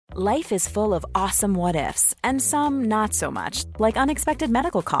Life is full of awesome what-ifs, and some not so much, like unexpected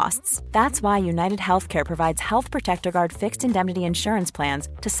medical costs. That's why United Healthcare provides Health Protector Guard fixed indemnity insurance plans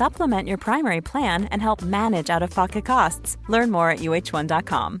to supplement your primary plan and help manage out-of-pocket costs. Learn more at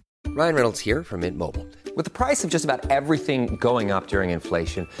uh1.com. Ryan Reynolds here from Mint Mobile. With the price of just about everything going up during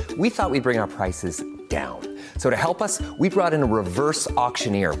inflation, we thought we'd bring our prices down. So to help us, we brought in a reverse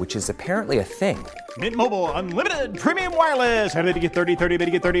auctioneer, which is apparently a thing. Mint Mobile Unlimited Premium Wireless. How to get 30, 30, bit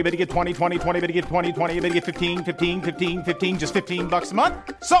to get 30, bit to get 20, 20, 20, bit to get 20, 20, bit to get 15, 15, 15, 15, just $15 a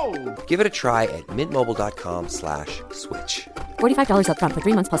month? Sold! Give it a try at mintmobile.com/switch. $45 up front for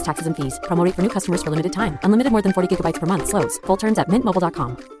 3 months plus taxes and fees. Promo rate for new customers for limited time. Unlimited more than 40 gigabytes per month. Slows full terms at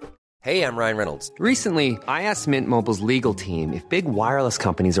mintmobile.com. Hey, I'm Ryan Reynolds. Recently, I asked Mint Mobile's legal team if big wireless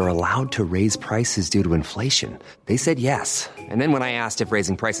companies are allowed to raise prices due to inflation. They said yes. And then when I asked if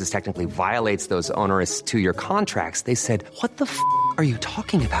raising prices technically violates those onerous two-year contracts, they said, "What the f*** are you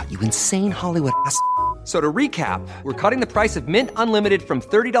talking about, you insane Hollywood ass?" So to recap, we're cutting the price of Mint Unlimited from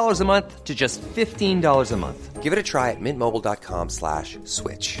 $30 a month to just $15 a month. Give it a try at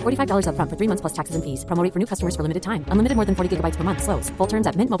mintmobile.com/switch. $45 up front for 3 months plus taxes and fees. Promo rate for new customers for limited time. Unlimited more than 40 gigabytes per month. Slows full terms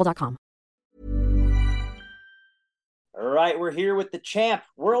at mintmobile.com. All right, we're here with the champ,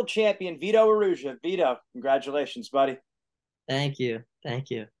 world champion, Vito Arujau. Vito, congratulations, buddy. Thank you. Thank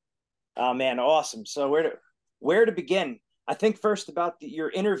you. Oh, man, awesome. So where to begin? I think first about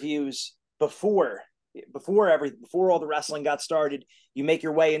your interviews before all the wrestling got started. You make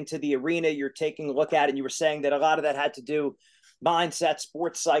your way into the arena, you're taking a look at it, and you were saying that a lot of that had to do mindset,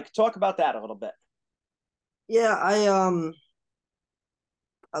 sports psych. Talk about that a little bit. Yeah,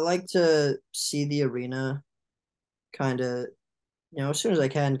 I like to see the arena kind of, as soon as I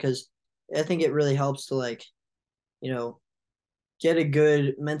can, because I think it really helps to get a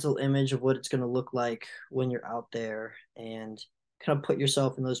good mental image of what it's going to look like when you're out there, and kind of put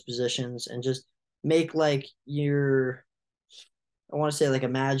yourself in those positions and just make I want to say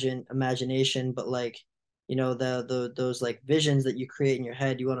imagination, but those visions that you create in your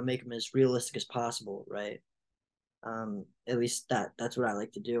head, you want to make them as realistic as possible, right? At least that's what I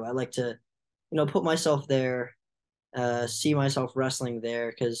like to do. I like to, put myself there, see myself wrestling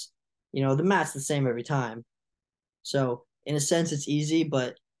there, because, the mat's the same every time. So in a sense, it's easy,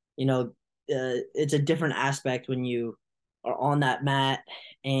 but, it's a different aspect when you are on that mat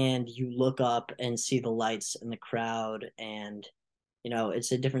and you look up and see the lights and the crowd, and,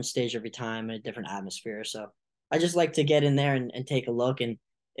 it's a different stage every time and a different atmosphere. So I just like to get in there and take a look. And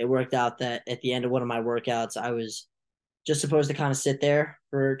it worked out that at the end of one of my workouts, I was just supposed to kind of sit there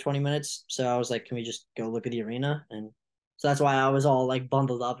for 20 minutes. So I was like, can we just go look at the arena? And so that's why I was all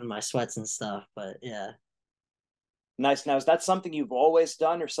bundled up in my sweats and stuff. But yeah. Nice. Now, is that something you've always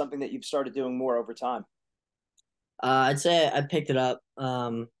done or something that you've started doing more over time? I'd say I picked it up.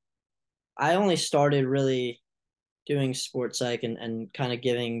 I only started really doing sports psych and kind of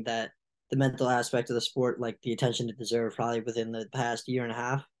giving the mental aspect of the sport the attention it deserved probably within the past year and a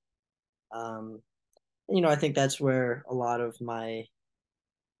half. I think that's where a lot of the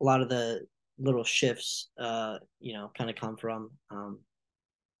little shifts, kind of come from.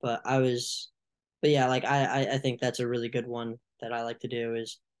 But yeah, I think that's a really good one that I like to do,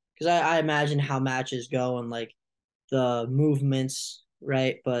 is because I imagine how matches go and the movements,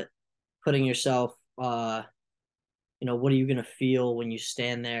 right? But putting yourself, what are you gonna feel when you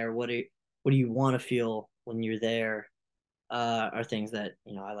stand there? What do you want to feel when you're there? Are things that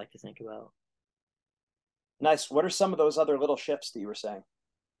I like to think about. Nice. What are some of those other little shifts that you were saying?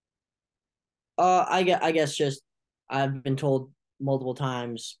 I guess just I've been told multiple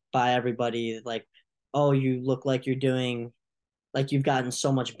times by everybody oh, you look like you're doing, you've gotten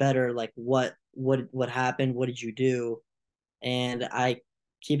so much better. What happened? What did you do? And I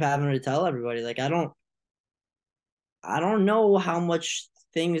keep having to tell everybody I don't know how much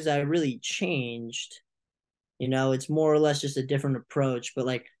things I really changed. It's more or less just a different approach, but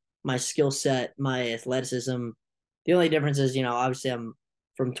my skill set, my athleticism, the only difference is, obviously I'm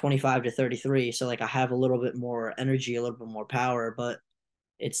from 25 to 33. So I have a little bit more energy, a little bit more power, but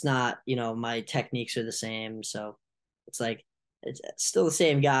it's not, my techniques are the same. So it's it's still the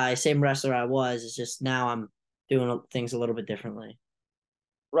same guy, same wrestler I was. It's just now I'm doing things a little bit differently.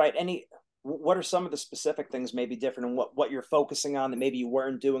 Right. What are some of the specific things maybe different, and what you're focusing on that maybe you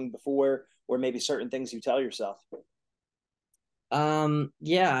weren't doing before, or maybe certain things you tell yourself?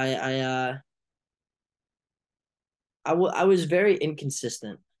 Yeah, I was very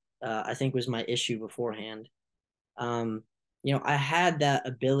inconsistent. I think was my issue beforehand. I had that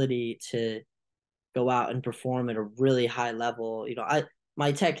ability to go out and perform at a really high level.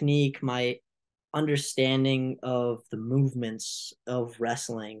 My technique, my understanding of the movements of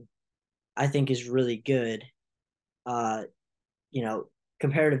wrestling, I think is really good. Uh, you know,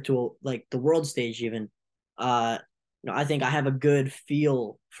 comparative to like the world stage even. I think I have a good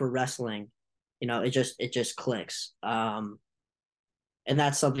feel for wrestling. It just clicks. And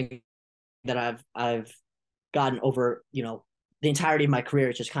that's something that I've gotten over, the entirety of my career.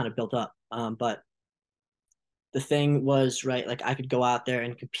 It's just kind of built up. But the thing was, right, like I could go out there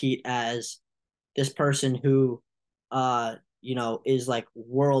and compete as this person who is like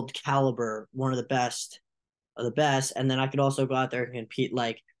world caliber, one of the best of the best. And then I could also go out there and compete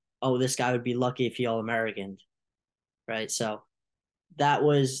like, oh, this guy would be lucky if he all American. Right. So that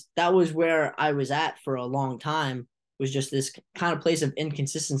was where I was at for a long time, was just this kind of place of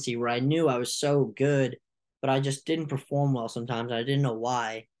inconsistency where I knew I was so good, but I just didn't perform well sometimes. I didn't know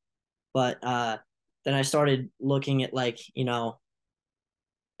why. But then I started looking at like,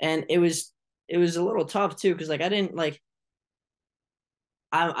 and it was a little tough too, because like I didn't like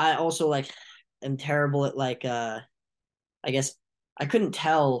I also like am terrible at like I guess I couldn't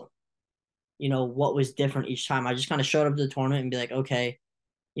tell, what was different each time. I just kind of showed up to the tournament and be like, okay,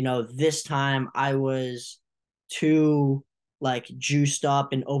 this time I was too like juiced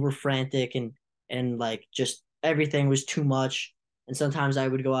up and over frantic, and like just everything was too much. And sometimes I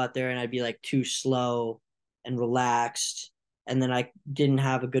would go out there and I'd be like too slow and relaxed, and then I didn't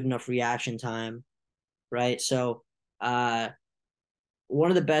have a good enough reaction time, right? So one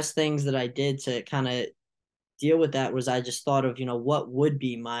of the best things that I did to kind of deal with that was I just thought of, what would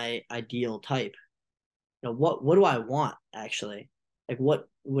be my ideal type? What do I want actually? Like what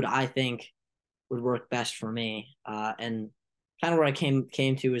would I think would work best for me? And kind of where I came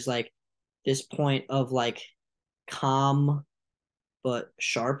to is like this point of like calm but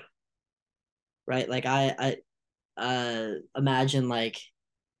sharp, right? Like I imagine like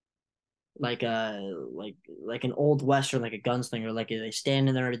an old western, like a gunslinger, like they stand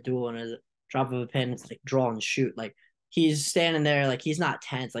in there at a duel and a drop of a pin, it's like draw and shoot. Like he's standing there, like he's not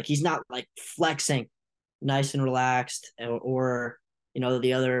tense, like he's not like flexing, nice and relaxed. Or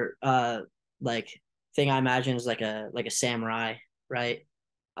the other like thing I imagine is like a samurai, right?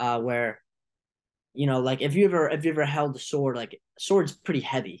 Where like if you ever held a sword, like sword's pretty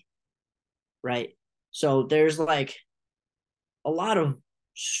heavy, right? So there's like a lot of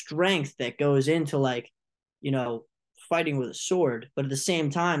strength that goes into like you know fighting with a sword, but at the same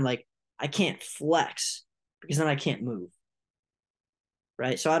time, like I can't flex because then I can't move,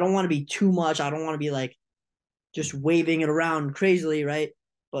 right? So I don't want to be too much. I don't want to be like just waving it around crazily, right?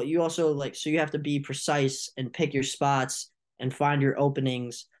 But you also like, so you have to be precise and pick your spots and find your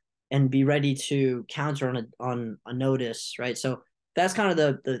openings and be ready to counter on a notice, right? So that's kind of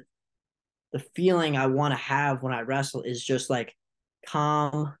the feeling I want to have when I wrestle, is just like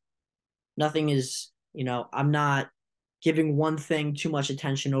calm. Nothing is, I'm not giving one thing too much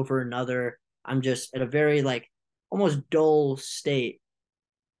attention over another. I'm just at a very like almost dull state.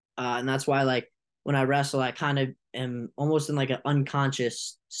 And that's why like when I wrestle, I kind of am almost in like an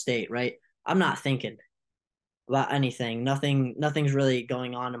unconscious state, right? I'm not thinking about anything. Nothing's really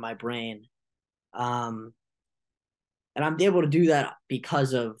going on in my brain. Um, and I'm able to do that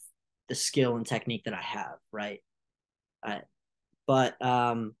because of the skill and technique that I have, right? But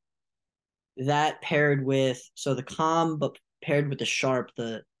that paired with, so the calm, but paired with the sharp,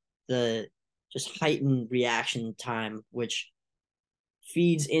 the just heightened reaction time, which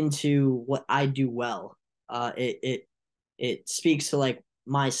feeds into what I do well. It speaks to like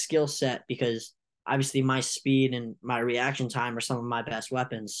my skill set, because obviously my speed and my reaction time are some of my best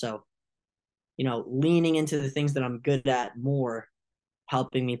weapons. So, leaning into the things that I'm good at more,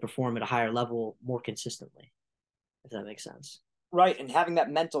 helping me perform at a higher level more consistently, if that makes sense. Right, and having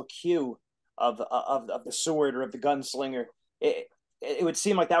that mental cue of the sword or of the gunslinger, it would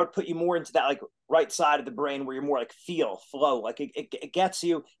seem like that would put you more into that like right side of the brain where you're more like feel flow, like it gets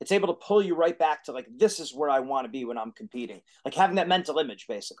you, it's able to pull you right back to like, this is where I want to be when I'm competing, like having that mental image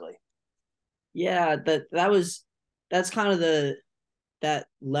basically. Yeah, that's kind of that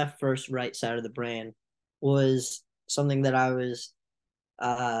left first right side of the brain was something that I was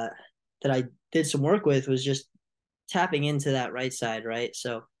that I did some work with, was just tapping into that right side, right?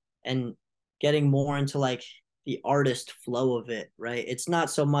 So, and getting more into like the artist flow of it, right? It's not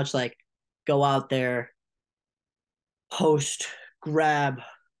so much like go out there, post, grab,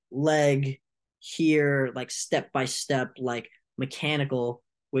 leg, here, like step by step, like mechanical,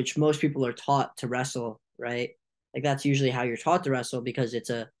 which most people are taught to wrestle, right? Like that's usually how you're taught to wrestle, because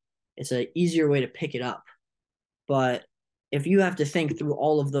it's a easier way to pick it up. But if you have to think through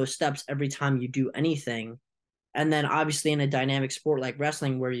all of those steps every time you do anything, And then obviously in a dynamic sport like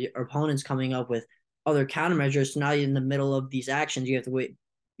wrestling, where your opponent's coming up with other countermeasures, so now you're in the middle of these actions, you have to wait.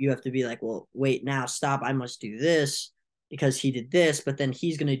 You have to be like, well, wait, now stop. I must do this because he did this, but then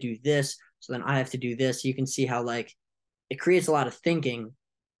he's going to do this. So then I have to do this. You can see how like it creates a lot of thinking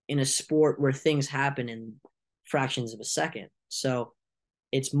in a sport where things happen in fractions of a second. So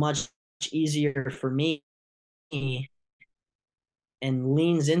it's much easier for me and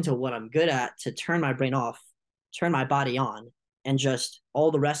leans into what I'm good at to turn my brain off, turn my body on, and just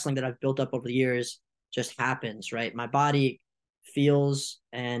all the wrestling that I've built up over the years just happens, right? My body feels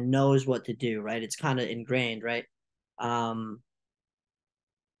and knows what to do, right? It's kind of ingrained, right? And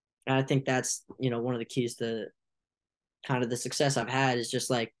I think that's, one of the keys to kind of the success I've had is just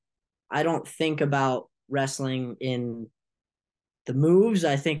like, I don't think about wrestling in the moves.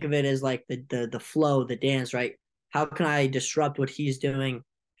 I think of it as like the flow, the dance, right? How can I disrupt what he's doing?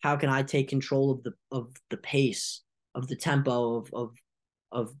 How can I take control of the pace, of the tempo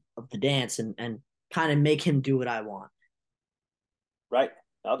of the dance and kind of make him do what I want. Right.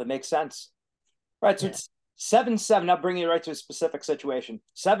 Oh, that makes sense. Right. So it's 7-7. Now bringing you right to a specific situation.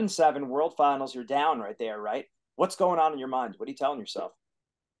 7-7 World Finals. You're down right there, right? What's going on in your mind? What are you telling yourself?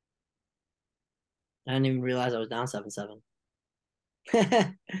 I didn't even realize I was down 7-7.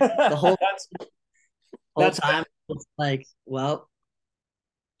 The whole time it's like, well,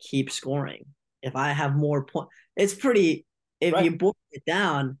 keep scoring. If I have more points, it's pretty. If you boil it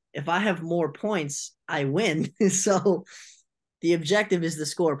down, if I have more points, I win. So the objective is to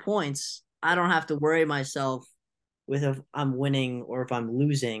score points. I don't have to worry myself with if I'm winning or if I'm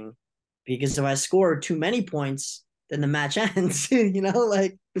losing, because if I score too many points, then the match ends.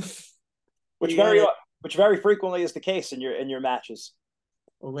 Like which very frequently is the case in your matches.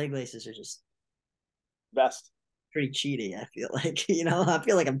 Well, leg laces are just best. Pretty cheaty, I feel like. I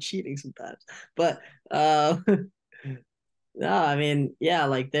feel like I'm cheating sometimes. But no, I mean, yeah,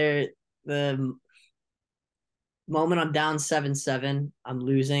 like the moment I'm down 7-7, I'm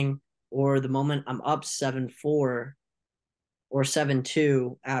losing, or the moment I'm up 7-4 or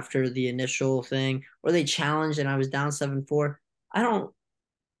 7-2 after the initial thing, or they challenged and I was down 7-4, I don't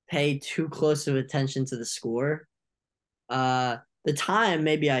pay too close of attention to the score. The time,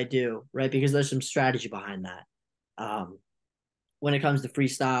 maybe I do, right? Because there's some strategy behind that. When it comes to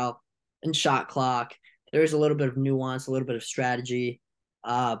freestyle and shot clock, there's a little bit of nuance, a little bit of strategy.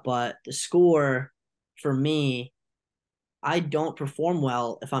 But the score, for me, I don't perform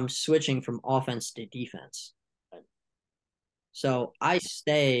well if I'm switching from offense to defense. So I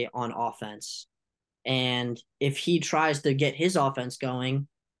stay on offense. And if he tries to get his offense going,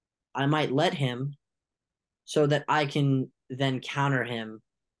 I might let him so that I can then counter him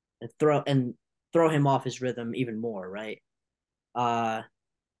and throw him off his rhythm even more, right?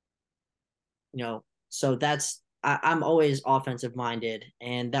 So I'm always offensive minded,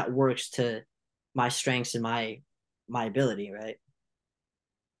 and that works to my strengths and my ability, right?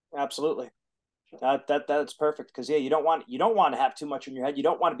 Absolutely. That's perfect, because you don't want to have too much in your head. You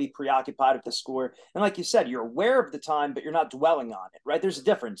don't want to be preoccupied with the score. And like you said, you're aware of the time, but you're not dwelling on it, right? There's a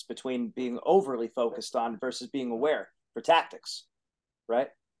difference between being overly focused on versus being aware for tactics, right?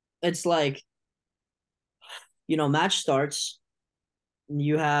 It's like, match starts,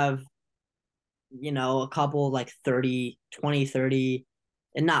 you have, a couple like 30, 20, 30,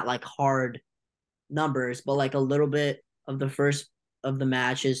 and not like hard numbers, but like a little bit of the first of the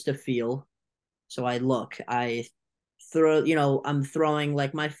matches to feel. So I throw, I'm throwing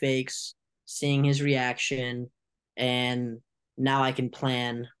like my fakes, seeing his reaction, and now I can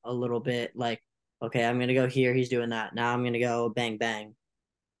plan a little bit like, okay, I'm going to go here. He's doing that. Now I'm going to go bang, bang.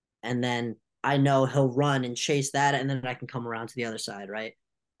 And then I know he'll run and chase that, and then I can come around to the other side, right?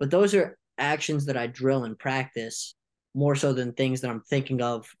 But those are actions that I drill and practice more so than things that I'm thinking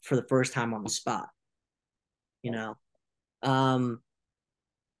of for the first time on the spot, and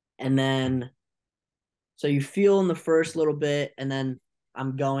then so you feel in the first little bit, and then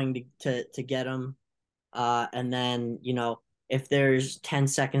I'm going to get him, and then if there's 10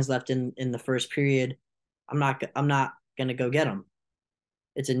 seconds left in the first period, I'm not gonna go get him.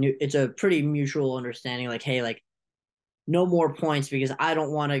 It's a pretty mutual understanding, like, hey, like, no more points, because I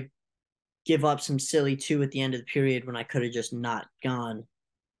don't want to give up some silly 2 at the end of the period when I could have just not gone,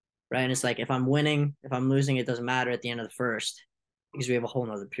 right? And it's like, if I'm winning, if I'm losing, it doesn't matter at the end of the first, because we have a whole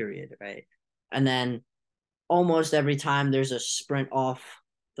nother period, right? And then almost every time there's a sprint off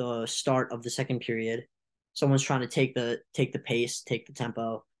the start of the second period, someone's trying to take the pace, take the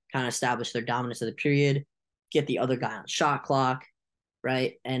tempo, kind of establish their dominance of the period, get the other guy on shot clock,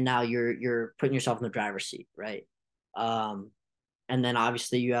 right? And now you're putting yourself in the driver's seat, right? And then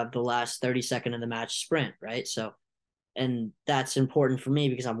obviously you have the last 30-second of the match sprint, right? So, and that's important for me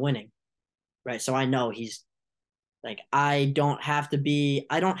because I'm winning, right? So I know he's like, I don't have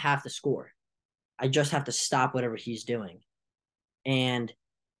to score. I just have to stop whatever he's doing. And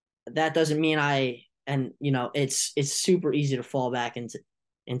that doesn't mean it's super easy to fall back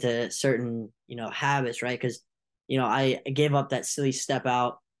into certain, habits, right? Because, I gave up that silly step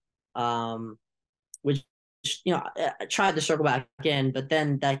out, which, I tried to circle back in, but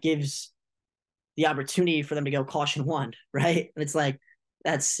then that gives the opportunity for them to go caution one, right? And it's like,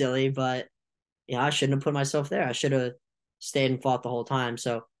 that's silly, but I shouldn't have put myself there. I should have stayed and fought the whole time.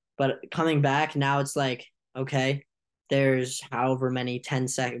 So, but coming back now, it's like, okay, there's however many 10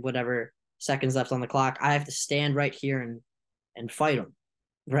 seconds left on the clock. I have to stand right here and fight them,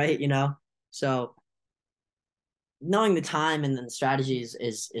 right? So knowing the time and the strategies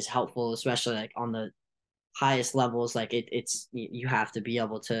is helpful, especially like on the highest levels. Like it's you have to be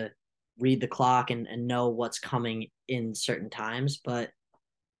able to read the clock and know what's coming in certain times. But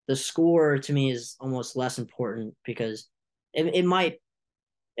the score to me is almost less important because it might,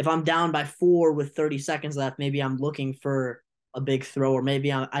 if I'm down by 4 with 30 seconds left, maybe I'm looking for a big throw, or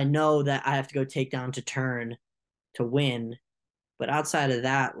maybe I know that I have to go take down to turn to win. But outside of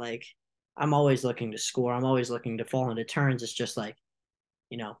that, like, I'm always looking to score. I'm always looking to fall into turns. It's just like,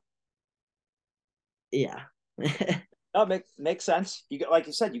 yeah. No, makes sense. Like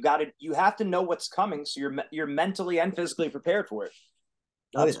you said, you have to know what's coming, so you're mentally and physically prepared for it.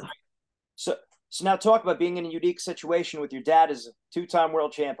 That's great. So now talk about being in a unique situation with your dad as a 2-time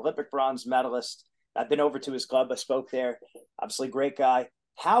world champ, Olympic bronze medalist. I've been over to his club. I spoke there. Obviously, great guy.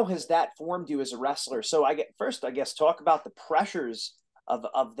 How has that formed you as a wrestler? So I guess, talk about the pressures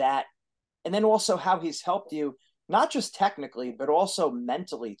of that, and then also how he's helped you, not just technically, but also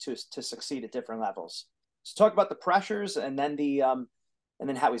mentally to succeed at different levels. So talk about the pressures and then and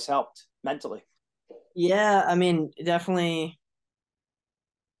then how he's helped mentally. Yeah, I mean, definitely.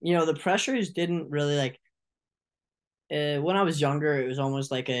 The pressures didn't really when I was younger, it was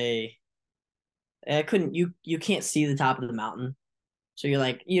almost like you can't see the top of the mountain. So you're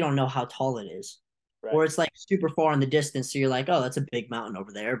like, you don't know how tall it is. Right. Or it's like super far in the distance. So you're like, oh, that's a big mountain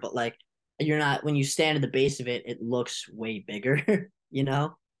over there. But like, you're not, when you stand at the base of it, it looks way bigger,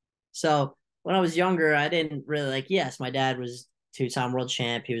 So when I was younger, I didn't really yes, my dad was 2-time world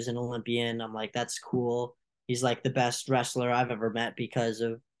champ. He was an Olympian. I'm like, that's cool. He's like the best wrestler I've ever met because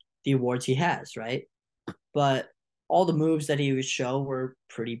of the awards he has, right? But all the moves that he would show were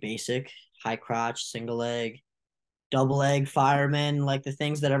pretty basic: high crotch, single leg, double leg, fireman, like the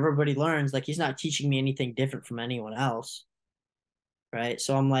things that everybody learns. Like, he's not teaching me anything different from anyone else, right?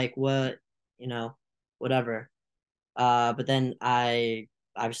 So I'm like, what, whatever. But then I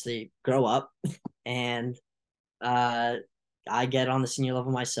obviously grow up and I get on the senior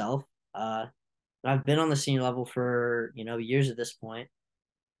level myself. I've been on the senior level for years at this point.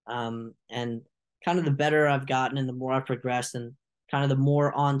 And kind of the better I've gotten and the more I've progressed and kind of the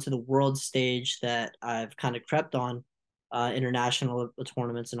more onto the world stage that I've kind of crept on, international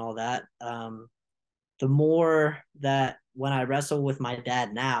tournaments and all that, the more that when I wrestle with my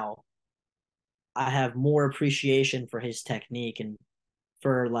dad now, I have more appreciation for his technique and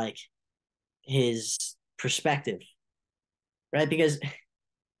for like his perspective, right? Because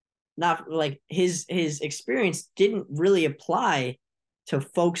not like his experience didn't really apply to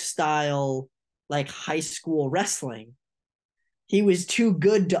folk style, like high school wrestling. He was too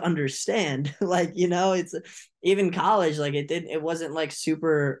good to understand. It's even college, like it wasn't like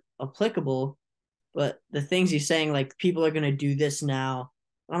super applicable, but the things he's saying, like, people are going to do this now.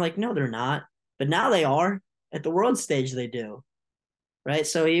 And I'm like, no, they're not. But now they are. At the world stage, they do. Right.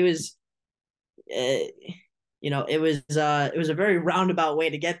 So he was, it was a very roundabout way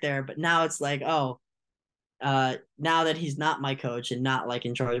to get there, but now it's like, oh, now that he's not my coach and not like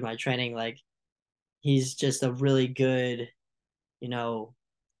in charge of my training, like, he's just a really good,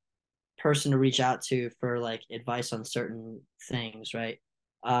 person to reach out to for like advice on certain things, right?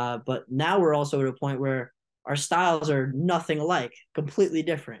 But now we're also at a point where our styles are nothing alike, completely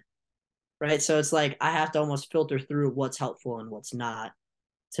different, right? So it's like I have to almost filter through what's helpful and what's not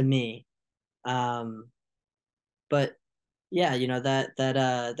to me. But yeah,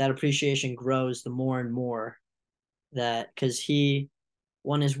 that appreciation grows the more and more, that because he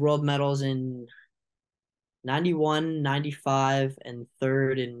won his world medals in 91, 95, and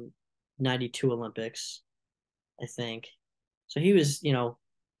third in 92 Olympics, I think. So he was,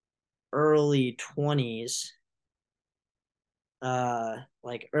 early 20s,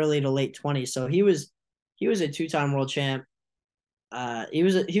 like early to late 20s. So he was a 2-time world champ. He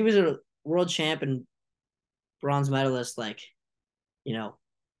was a world champ and bronze medalist like you know,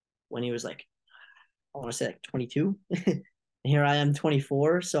 when he was like, I want to say like 22. And here I am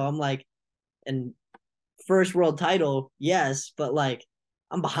 24. So I'm like, and first world title, yes, but like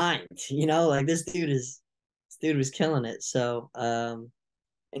I'm behind, like this dude was killing it. So And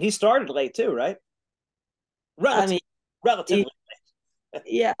he started late too, right? I Relative, mean, relatively.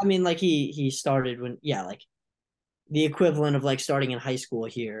 yeah, I mean, like he started when, yeah, like the equivalent of like starting in high school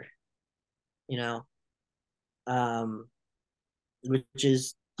here, you know, um, which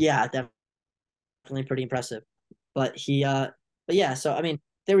is, yeah, definitely pretty impressive. But but yeah, so I mean,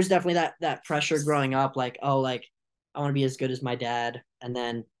 there was definitely that pressure growing up, like, oh, like I want to be as good as my dad. And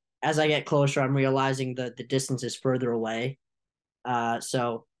then as I get closer, I'm realizing the distance is further away.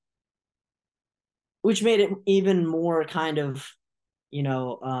 So which made it even more kind of,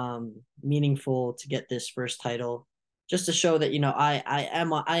 meaningful to get this first title, just to show that,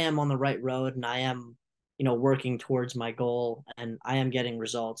 I am on the right road, and I am, working towards my goal, and I am getting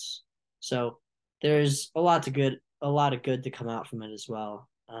results. So there's a lot of good to come out from it as well.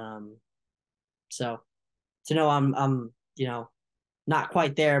 So to know I'm, not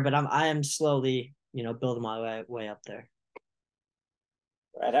quite there, but I am slowly, building my way up there.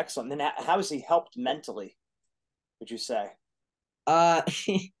 Right, excellent. Then how has he helped mentally, would you say? Uh,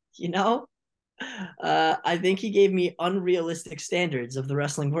 you know, I think he gave me unrealistic standards of the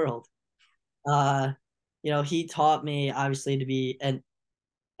wrestling world. Uh, he taught me obviously to be, and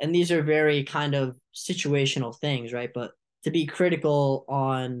these are very kind of situational things, right? But to be critical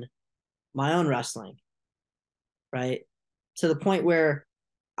on my own wrestling, right? To the point where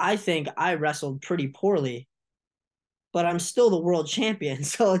I think I wrestled pretty poorly, but I'm still the world champion.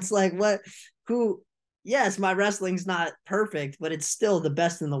 So it's like, who, yes, my wrestling's not perfect, but it's still the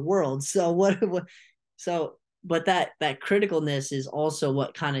best in the world. So so, but that criticalness is also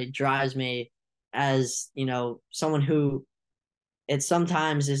what kind of drives me as, someone who it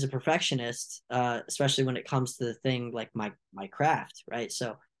sometimes is a perfectionist, especially when it comes to the thing like my craft, right?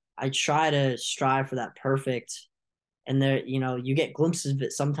 So I try to strive for that perfect, and there, you get glimpses of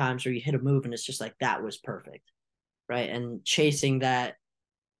it sometimes where you hit a move and it's just like that was perfect, right? And chasing that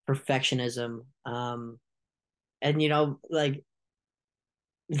perfectionism, and like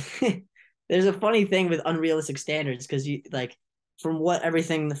there's a funny thing with unrealistic standards, because you like, from what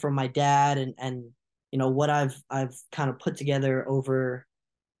everything from my dad and what I've kind of put together over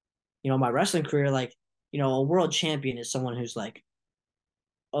my wrestling career, like a world champion is someone who's like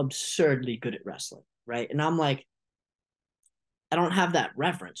absurdly good at wrestling, right? And I'm like, I don't have that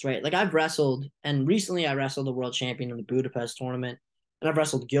reference, right? Like I've wrestled, and recently I wrestled a world champion in the Budapest tournament, and I've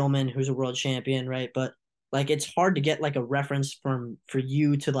wrestled Gilman, who's a world champion, right? But like it's hard to get like a reference for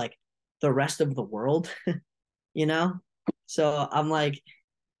you to like the rest of the world, you know? So I'm like,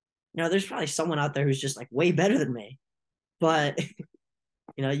 there's probably someone out there who's just like way better than me. But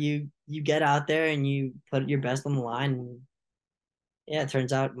you get out there and you put your best on the line, and yeah, it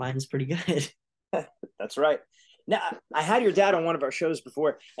turns out mine's pretty good. That's right. Now, I had your dad on one of our shows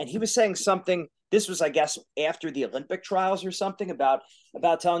before, and he was saying something. This was, I guess, after the Olympic trials or something about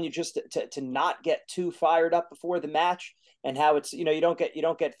telling you just to not get too fired up before the match, and how it's you don't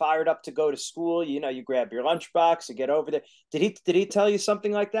get fired up to go to school. You grab your lunchbox, you get over there. Did he tell you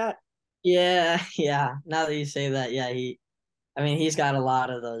something like that? Yeah, yeah. Now that you say that, yeah, I mean, he's got a lot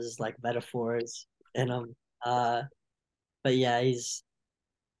of those like metaphors in him. But yeah,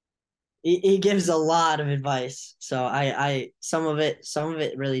 he gives a lot of advice. So some of it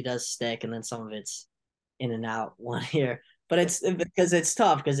really does stick, and then some of it's in and out one here. But it's because it's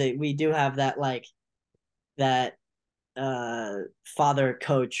tough, because we do have that like that father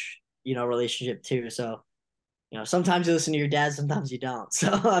coach relationship too. So sometimes you listen to your dad, sometimes you don't. So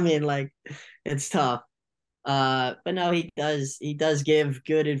I mean, like, it's tough. But no, he does give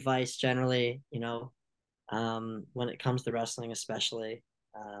good advice generally, when it comes to wrestling especially.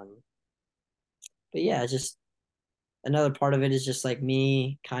 But yeah, just another part of it is just like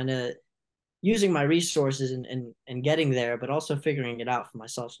me kind of using my resources and getting there, but also figuring it out for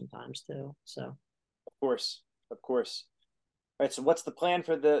myself sometimes too. So Of course, of course. All right. So, what's the plan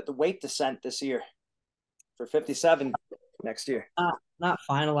for the weight descent this year for 57 next year? not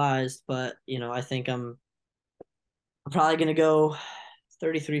finalized, but I think I'm probably gonna go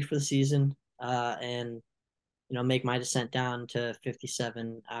 33 for the season, and make my descent down to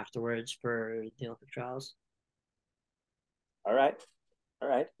 57 afterwards for the Olympic trials. All right, all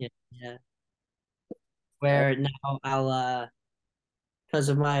right. Yeah, yeah. Where now I'll because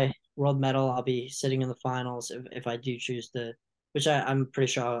of my world medal, I'll be sitting in the finals if I do choose to, which I'm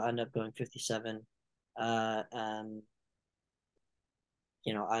pretty sure I'll end up going 57. And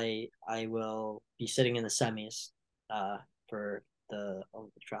I will be sitting in the semis for the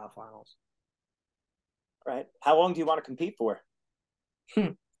trial finals. Right. How long do you want to compete for?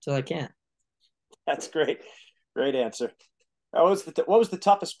 So I can't. That's great. Great answer. What was the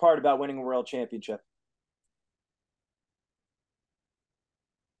toughest part about winning a world championship?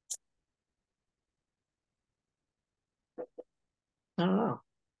 I don't know.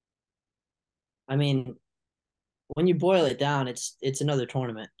 I mean, when you boil it down, it's another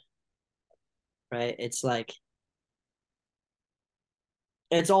tournament, right? It's like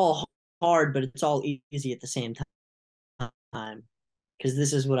it's all hard, but it's all easy at the same time. Because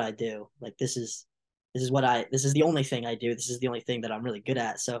this is what I do. Like this is the only thing I do. This is the only thing that I'm really good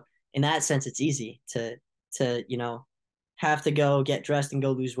at. So in that sense, it's easy to have to go get dressed and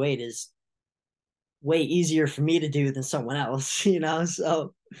go lose weight is way easier for me to do than someone else,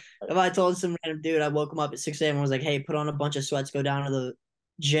 So if I told some random dude, I woke him up at 6 a.m. and was like, hey, put on a bunch of sweats, go down to the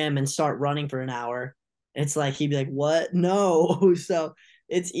gym and start running for an hour. It's like, he'd be like, what? No. So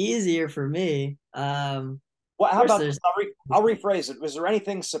it's easier for me. Well, how about I'll rephrase it. Was there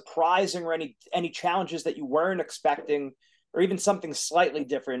anything surprising or any challenges that you weren't expecting or even something slightly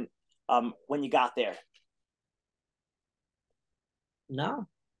different when you got there? No.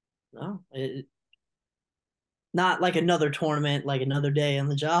 Not like another tournament, like another day on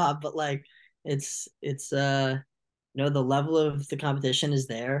the job, but like it's the level of the competition is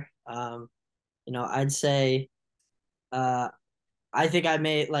there. I'd say I think I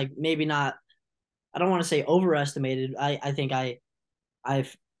made like maybe not I don't want to say overestimated. I think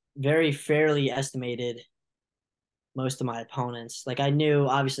I've very fairly estimated most of my opponents. Like I knew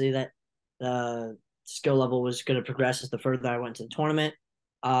obviously that the skill level was going to progress as the further I went to the tournament.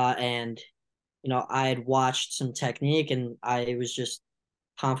 And I had watched some technique and I was just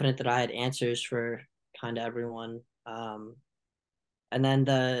confident that I had answers for kind of everyone. And then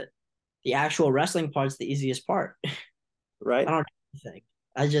the actual wrestling part's the easiest part. Right. I don't do anything.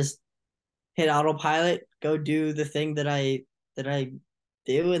 I just hit autopilot, go do the thing that I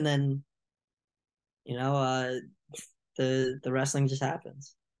do, and then the wrestling just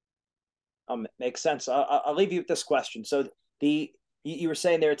happens. Makes sense. I'll leave you with this question. So you were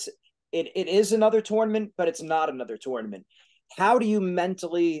saying there it is another tournament, but it's not another tournament. How do you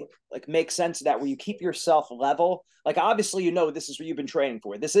mentally like make sense of that where you keep yourself level? Like obviously this is what you've been training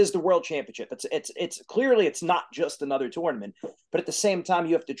for. This is the world championship. It's clearly it's not just another tournament, but at the same time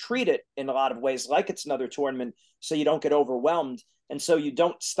you have to treat it in a lot of ways like it's another tournament so you don't get overwhelmed and so you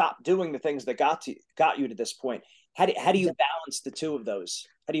don't stop doing the things that got you to this point. How do you balance the two of those?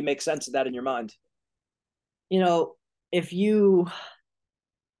 How do you make sense of that in your mind? If you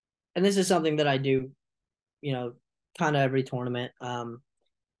and this is something that I do, kind of every tournament.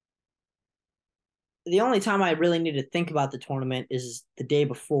 The only time I really need to think about the tournament is the day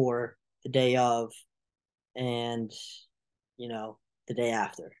before, the day of, and the day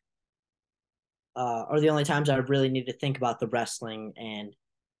after. Are the only times I really need to think about the wrestling and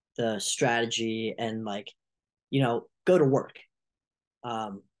the strategy and go to work. I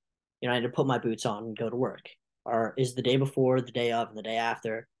need to put my boots on and go to work. Or is the day before, the day of, and the day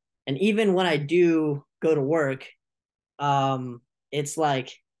after. And even when I do go to work, it's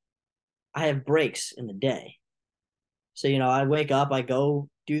like I have breaks in the day. So, I wake up, I go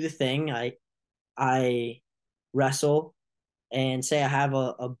do the thing, I wrestle and say I have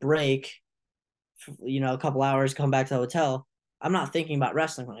a break, a couple hours, come back to the hotel. I'm not thinking about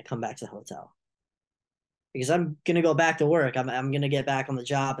wrestling when I come back to the hotel because I'm going to go back to work. I'm going to get back on the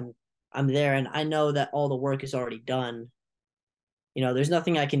job and I'm there and I know that all the work is already done. There's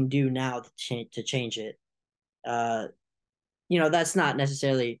nothing I can do now to change it. That's not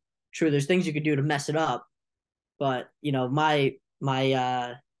necessarily true. There's things you could do to mess it up, but my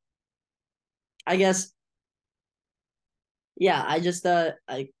I guess, yeah, I just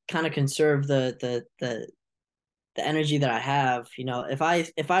I kind of conserve the energy that I have.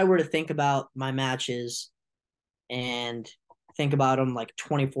 If I were to think about my matches and think about them like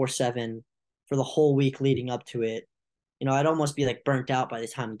 24/7 for the whole week leading up to it, I'd almost be like burnt out by the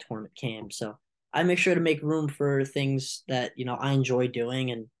time the tournament came. So I make sure to make room for things that, I enjoy doing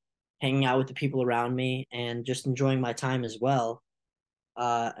and hanging out with the people around me and just enjoying my time as well.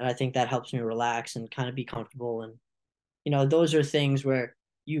 And I think that helps me relax and kind of be comfortable. And, those are things where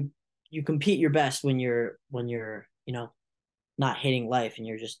you compete your best when you're, not hating life and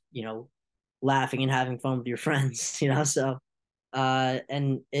you're just, laughing and having fun with your friends, so,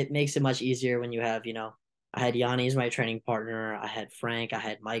 and it makes it much easier when you have, I had Yanni as my training partner. I had Frank. I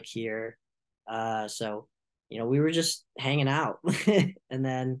had Mike here. So, we were just hanging out. And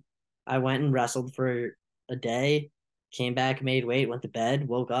then I went and wrestled for a day, came back, made weight, went to bed,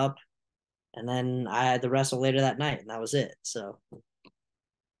 woke up, And then I had to wrestle later that night, and that was it. So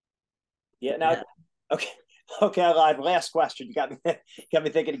yeah. Now, yeah. Okay, live. Last question. You got me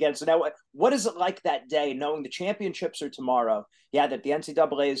thinking again. So now, what is it like that day, knowing the championships are tomorrow? You had that at the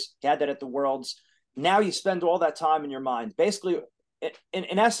NCAA's, you had that at the Worlds. Now you spend all that time in your mind. Basically,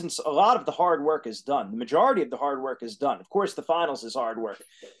 in essence, a lot of the hard work is done. The majority of the hard work is done. Of course, the finals is hard work,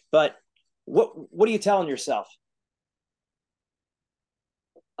 but what are you telling yourself?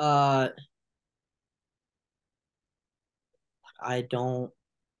 I don't.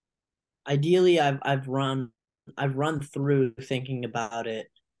 Ideally, I've run through thinking about it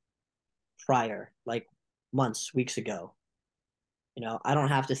prior, like months, weeks ago. You know, I don't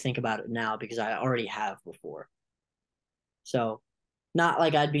have to think about it now because I already have before. So, not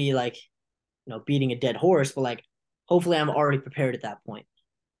like I'd be like, you know, beating a dead horse, but like, hopefully, I'm already prepared at that point.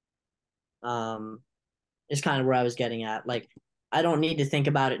 Is kind of where I was getting at. Like, I don't need to think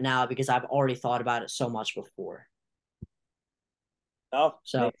about it now because I've already thought about it so much before. Oh,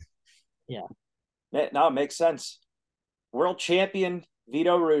 so yeah. No, it makes sense. World champion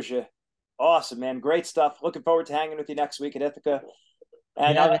Vito Arujau. Awesome, man. Great stuff. Looking forward to hanging with you next week at Ithaca.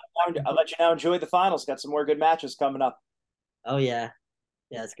 And yeah, I'll let you now enjoy the finals. Got some more good matches coming up. Oh, yeah.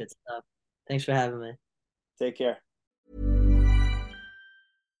 Yeah, it's good stuff. Thanks for having me. Take care.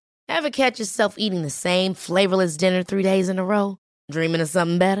 Ever catch yourself eating the same flavorless dinner 3 days in a row? Dreaming of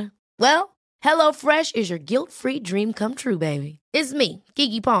something better? Well, HelloFresh is your guilt-free dream come true, baby. It's me,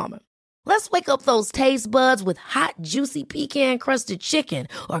 Keke Palmer. Let's wake up those taste buds with hot, juicy pecan-crusted chicken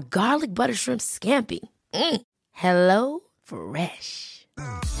or garlic butter shrimp scampi. Hello Fresh.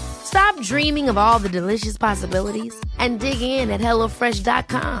 Stop dreaming of all the delicious possibilities and dig in at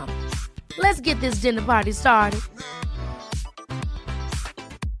HelloFresh.com. Let's get this dinner party started.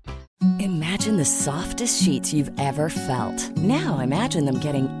 Imagine the softest sheets you've ever felt. Now imagine them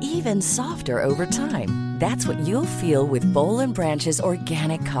getting even softer over time. That's what you'll feel with Boll & Branch's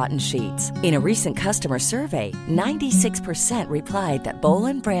organic cotton sheets. In a recent customer survey, 96% replied that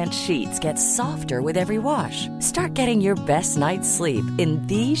Boll & Branch sheets get softer with every wash. Start getting your best night's sleep in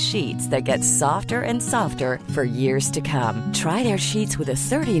these sheets that get softer and softer for years to come. Try their sheets with a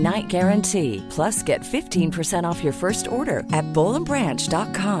 30-night guarantee. Plus, get 15% off your first order at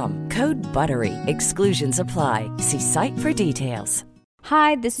bollandbranch.com. Code BUTTERY. Exclusions apply. See site for details.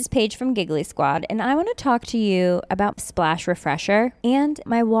 Hi, this is Paige from Giggly Squad, and I want to talk to you about Splash Refresher and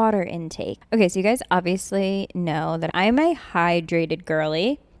my water intake. Okay, so you guys obviously know that I'm a hydrated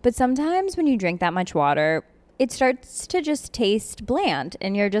girly, but sometimes when you drink that much water, it starts to just taste bland,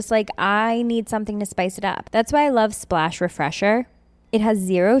 and you're just like, I need something to spice it up. That's why I love Splash Refresher. It has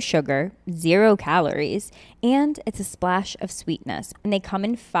 0 sugar, 0 calories, and it's a splash of sweetness. And they come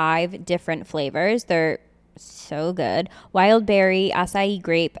in 5 different flavors. They're so good. Wild berry, acai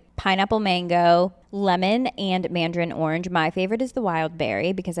grape, pineapple mango, lemon, and mandarin orange. My favorite is the wild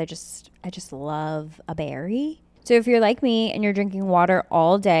berry because I just love a berry. So if you're like me and you're drinking water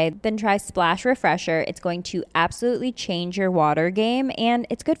all day, then try Splash Refresher. It's going to absolutely change your water game, and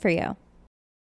it's good for you.